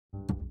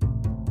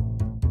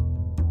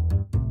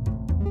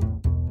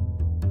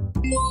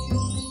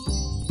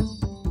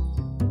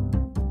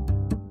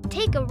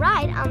Take a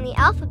ride on the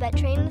alphabet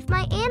train with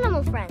my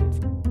animal friends.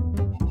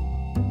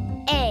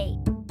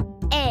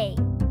 A.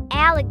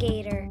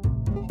 Alligator.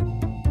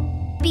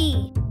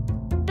 B.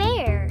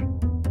 Bear.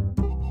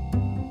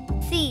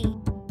 C.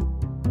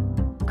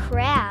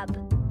 Crab.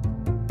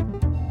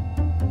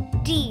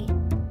 D.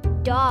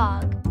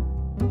 Dog.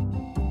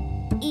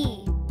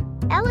 E.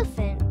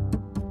 Elephant.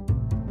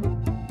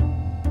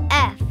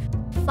 F.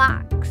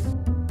 Fox.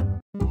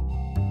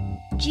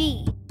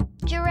 G.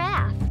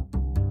 Giraffe.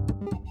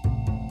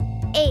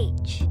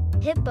 H.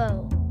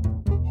 Hippo.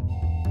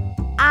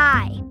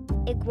 I.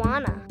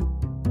 Iguana.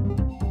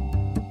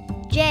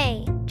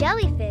 J.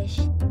 Jellyfish.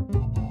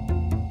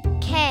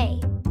 K.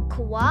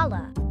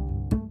 Koala.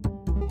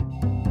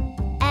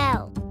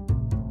 L.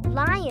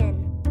 Lion.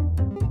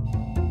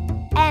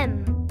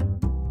 M.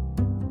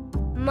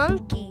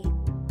 Monkey.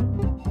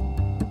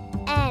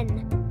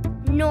 N.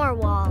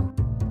 Narwhal.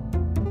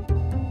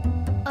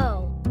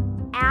 O.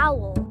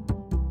 Owl.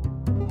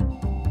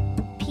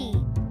 P.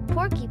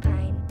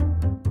 Porcupine.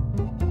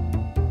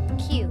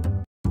 Q.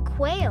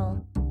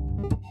 Quail.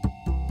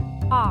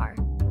 R.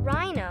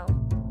 Rhino.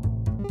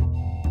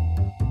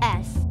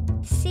 S.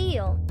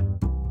 Seal.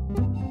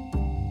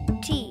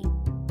 T.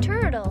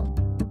 Turtle.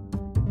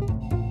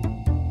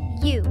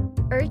 U.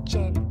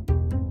 Urchin.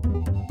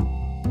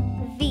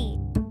 V.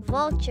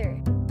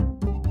 Vulture.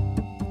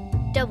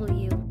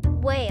 W.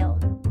 Whale.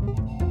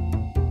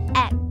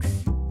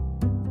 X.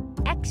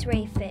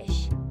 X-ray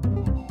fish.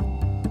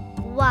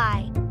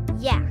 Y.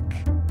 Yak.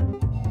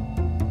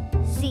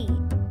 Z.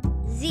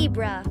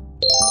 Zebra.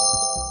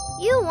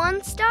 You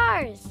won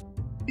stars!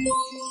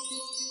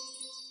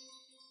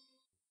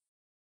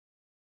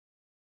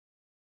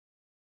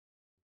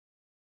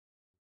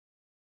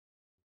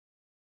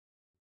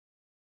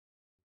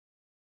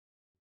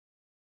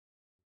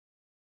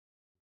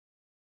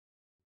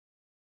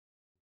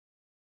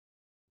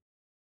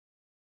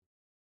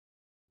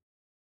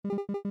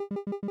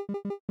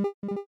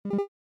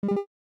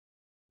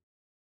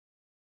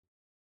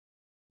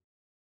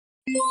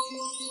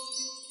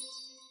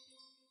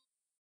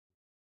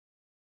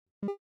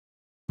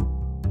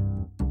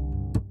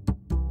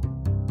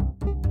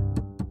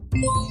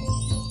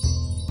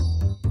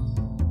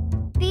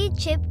 Feed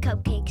chip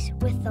cupcakes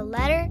with the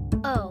letter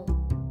O.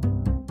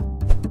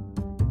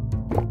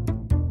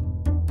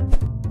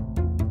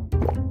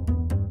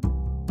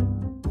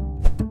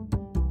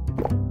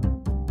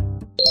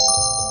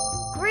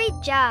 Great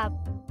job!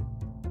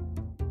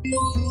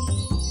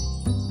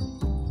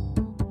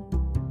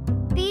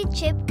 Feed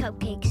chip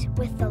cupcakes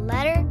with the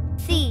letter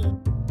C.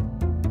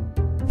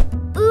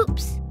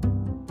 Oops!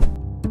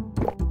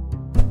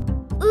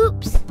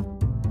 Oops!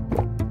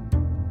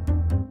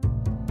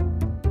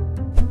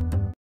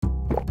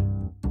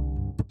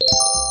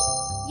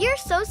 You're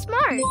so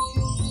smart!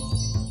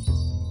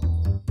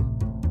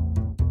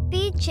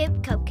 Feed chip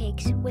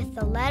cupcakes with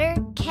the letter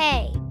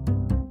K.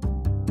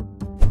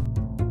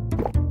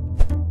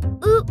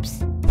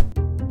 Oops!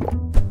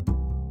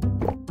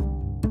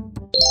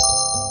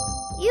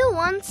 You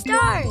won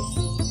stars!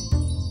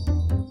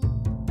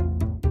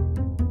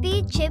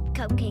 Feed chip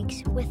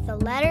cupcakes with the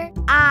letter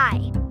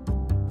I.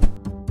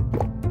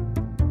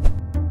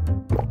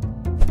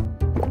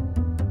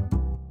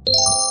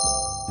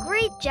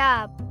 Great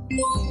job!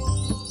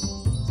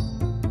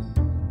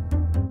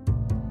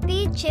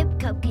 Feed chip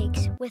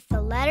cupcakes with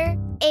the letter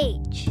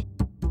H.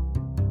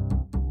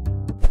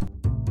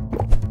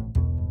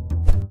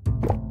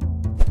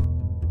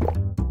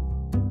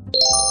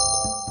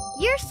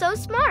 You're so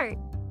smart!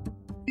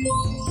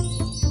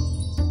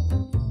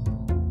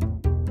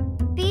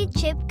 Feed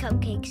chip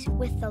cupcakes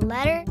with the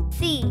letter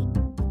C.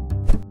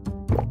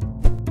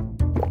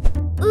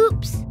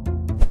 Oops!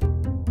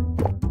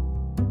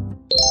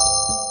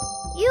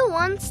 You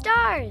won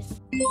stars!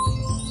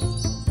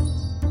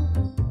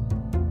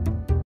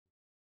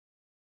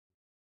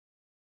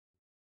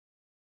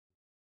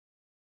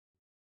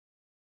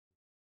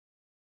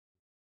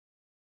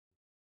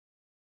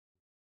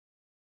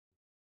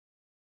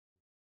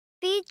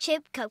 Feed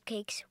chip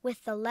cupcakes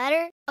with the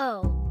letter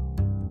O.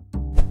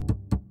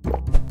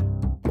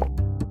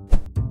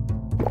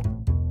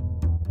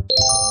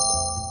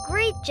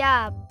 Great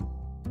job!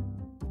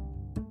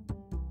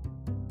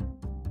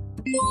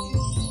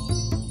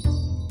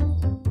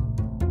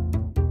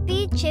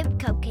 Feed chip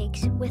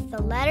cupcakes with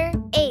the letter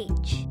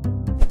H.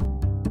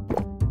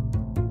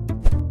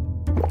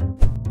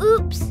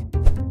 Oops!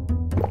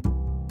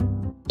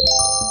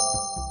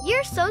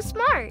 You're so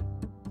smart!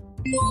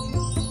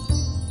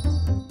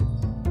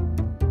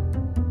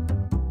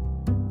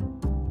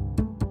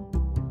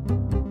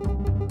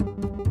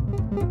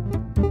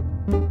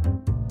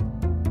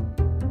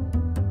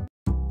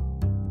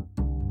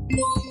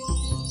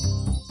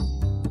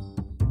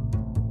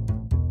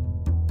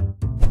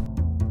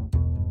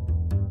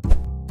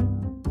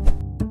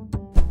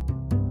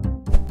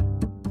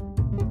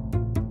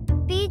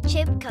 Feed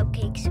chip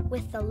cupcakes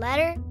with the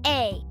letter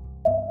A.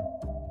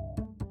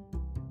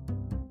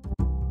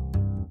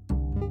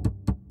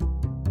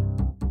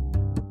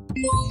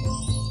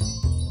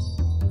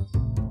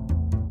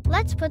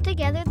 Let's put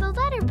together the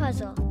letter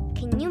puzzle.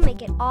 Can you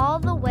make it all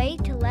the way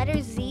to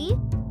letter Z?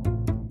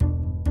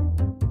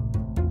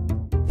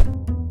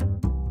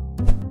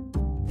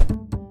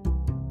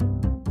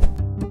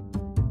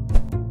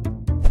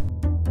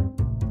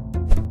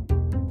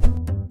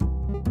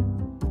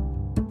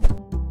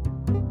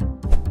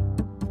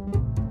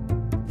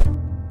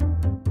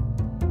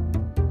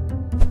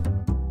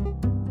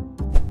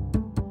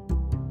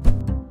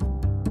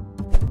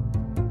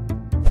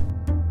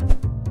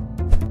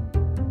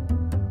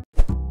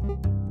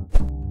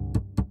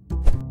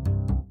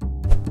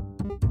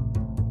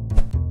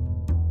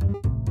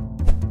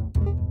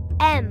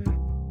 M.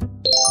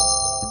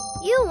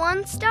 You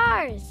won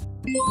stars.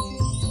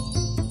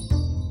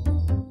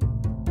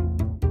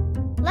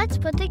 Let's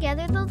put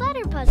together the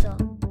letter puzzle.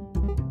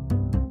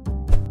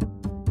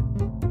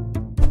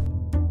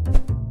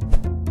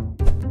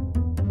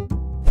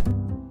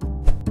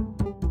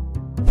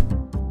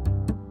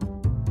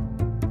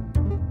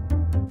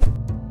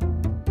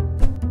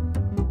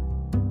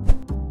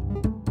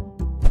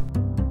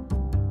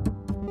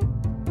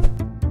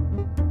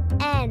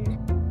 N.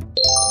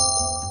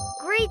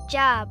 Great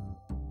job!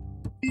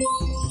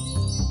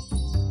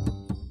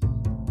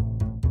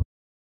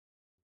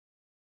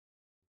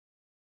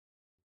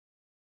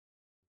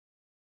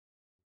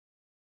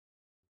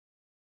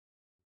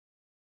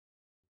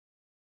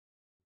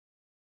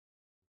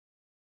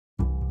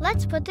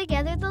 Let's put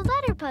together the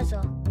letter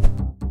puzzle.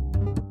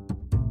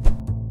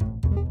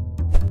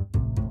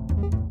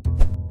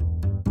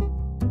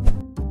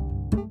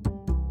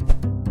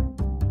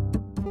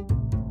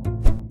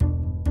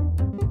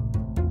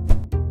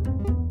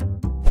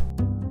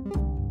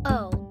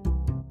 O.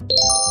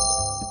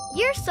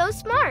 You're so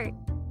smart!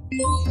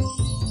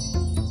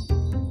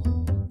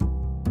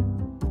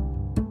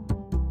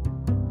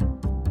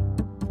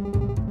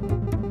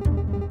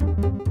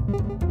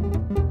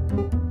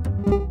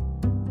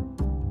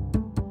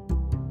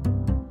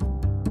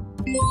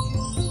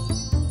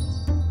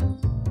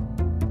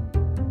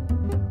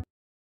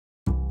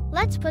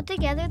 Let's put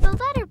together the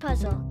letter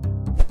puzzle.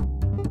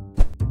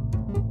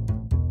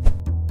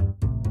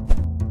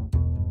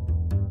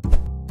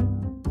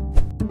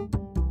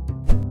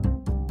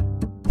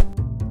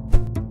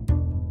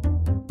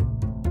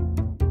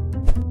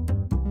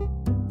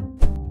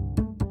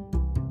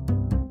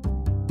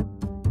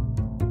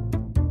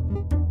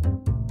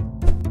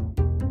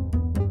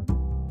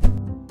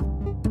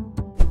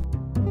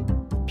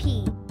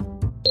 P.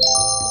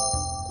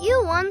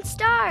 You won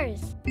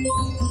stars!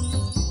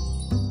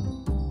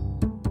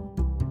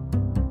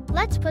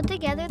 Let's put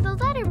together the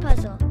letter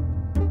puzzle.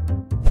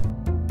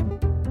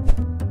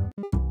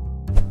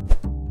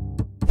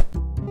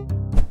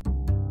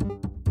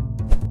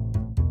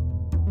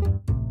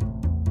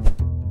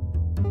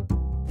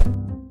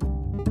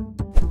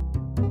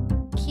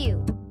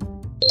 Q.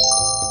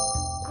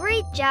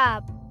 Great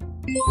job!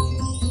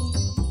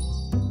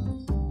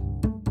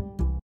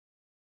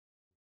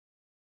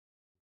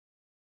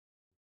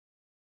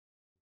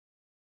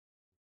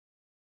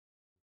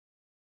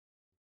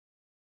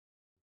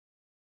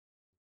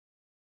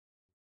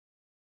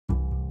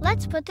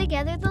 Let's put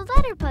together the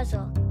letter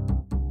puzzle.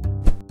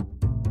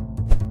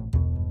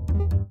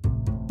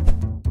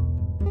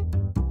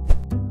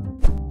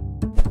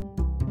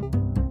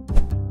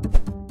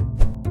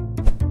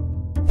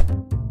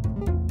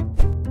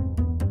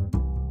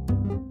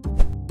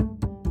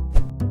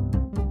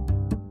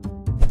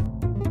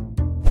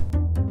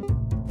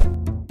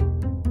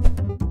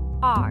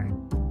 R.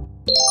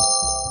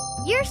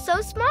 You're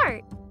so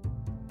smart!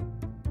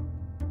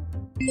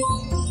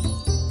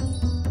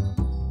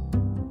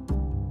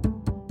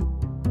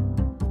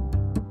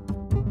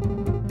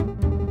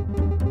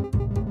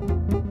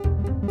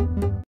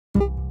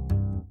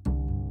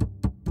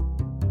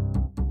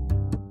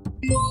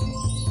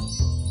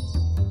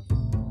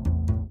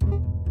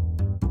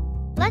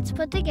 Let's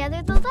put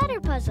together the letter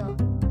puzzle.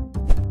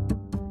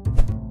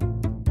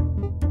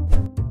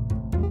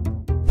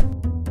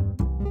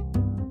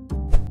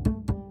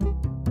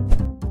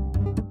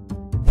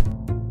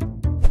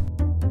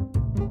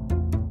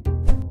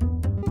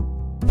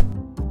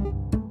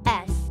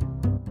 S.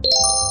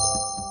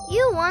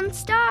 You won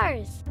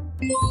stars!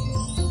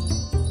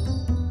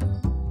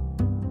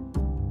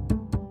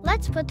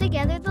 Let's put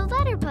together the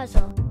letter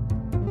puzzle.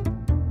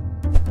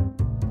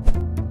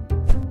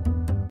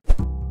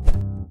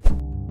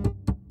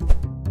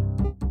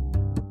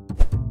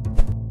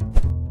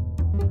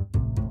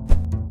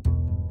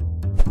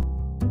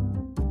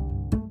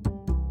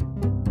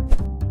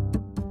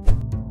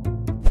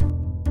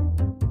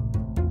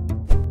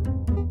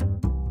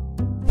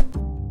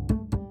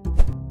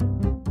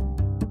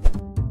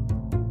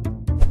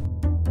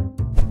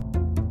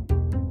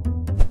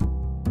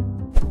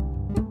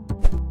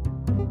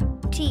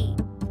 T.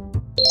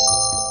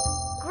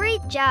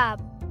 Great job!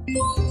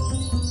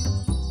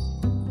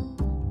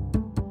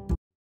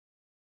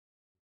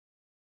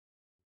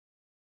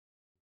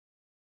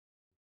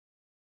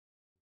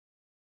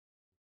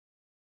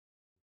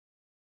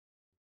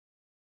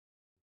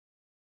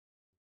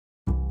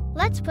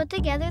 Let's put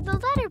together the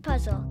letter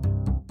puzzle.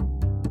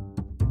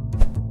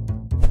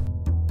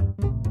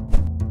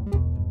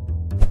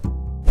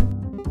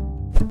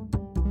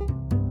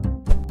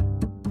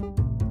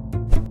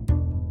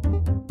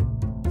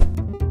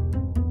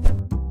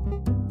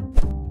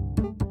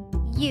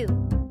 U.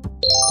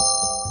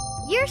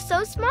 You're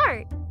so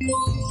smart!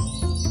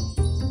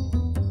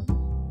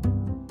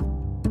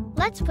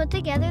 Let's put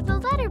together the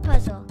letter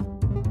puzzle.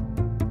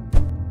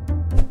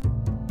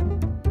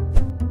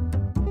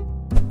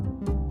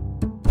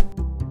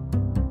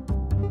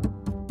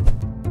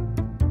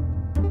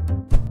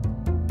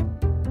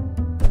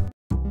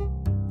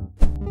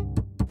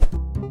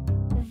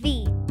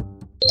 V.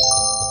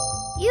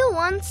 You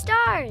won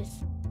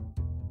stars!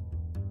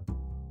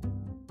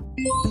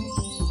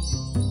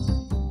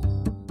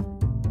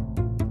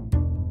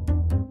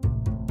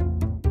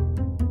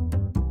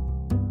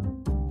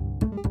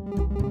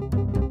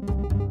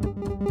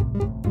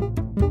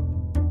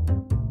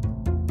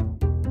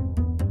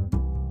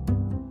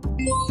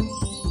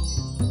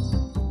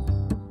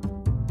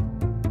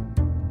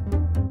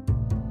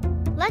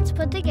 Let's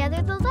put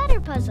together the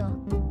letter puzzle.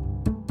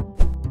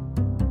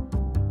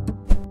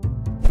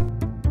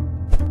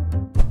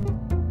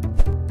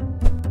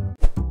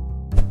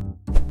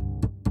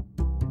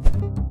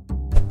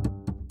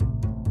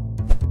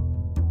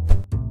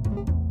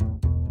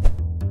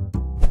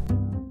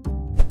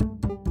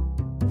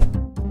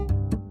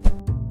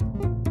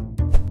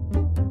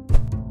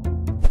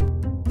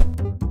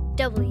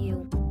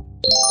 W.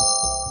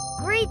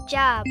 Great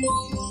job!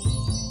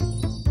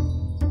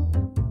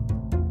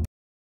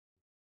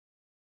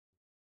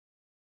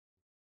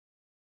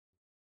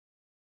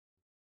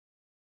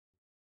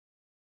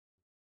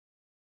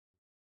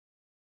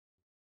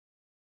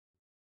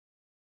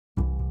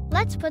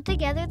 Let's put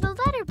together the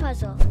letter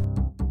puzzle.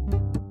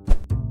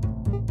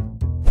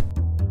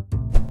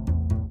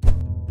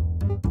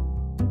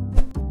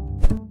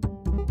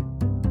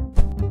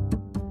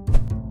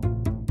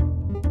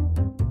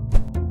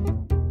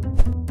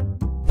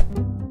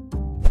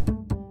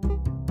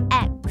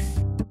 X.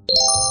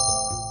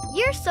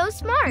 You're so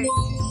smart!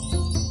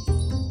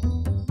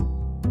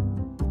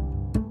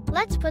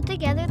 Let's put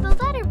together the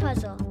letter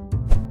puzzle.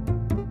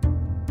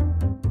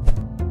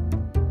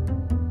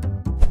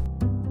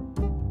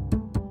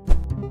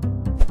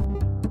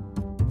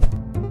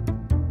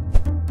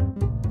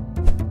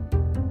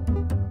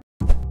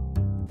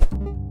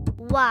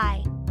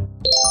 Y.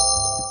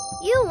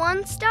 You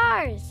won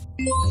stars!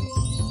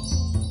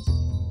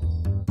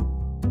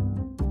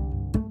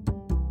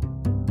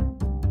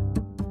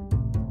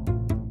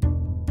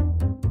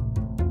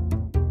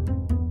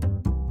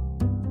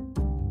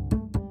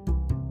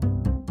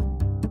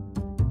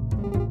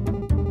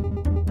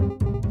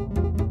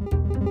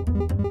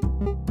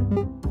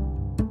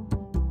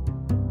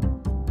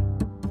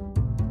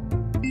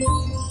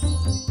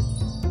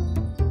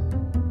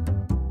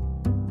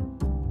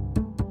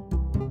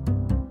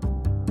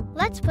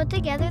 Let's put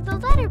together the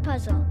letter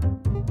puzzle.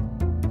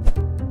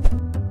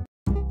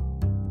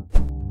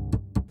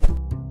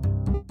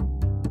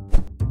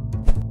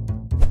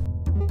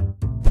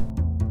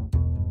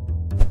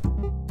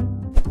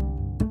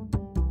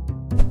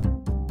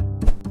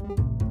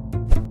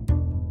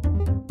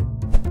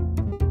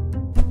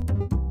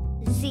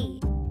 Z.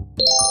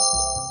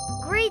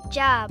 Great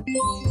job!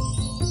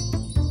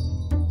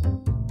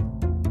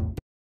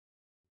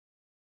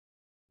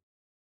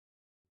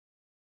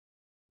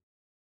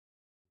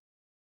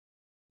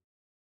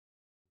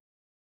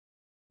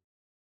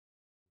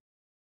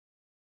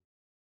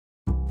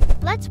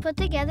 Let's put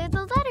together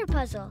the letter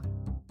puzzle.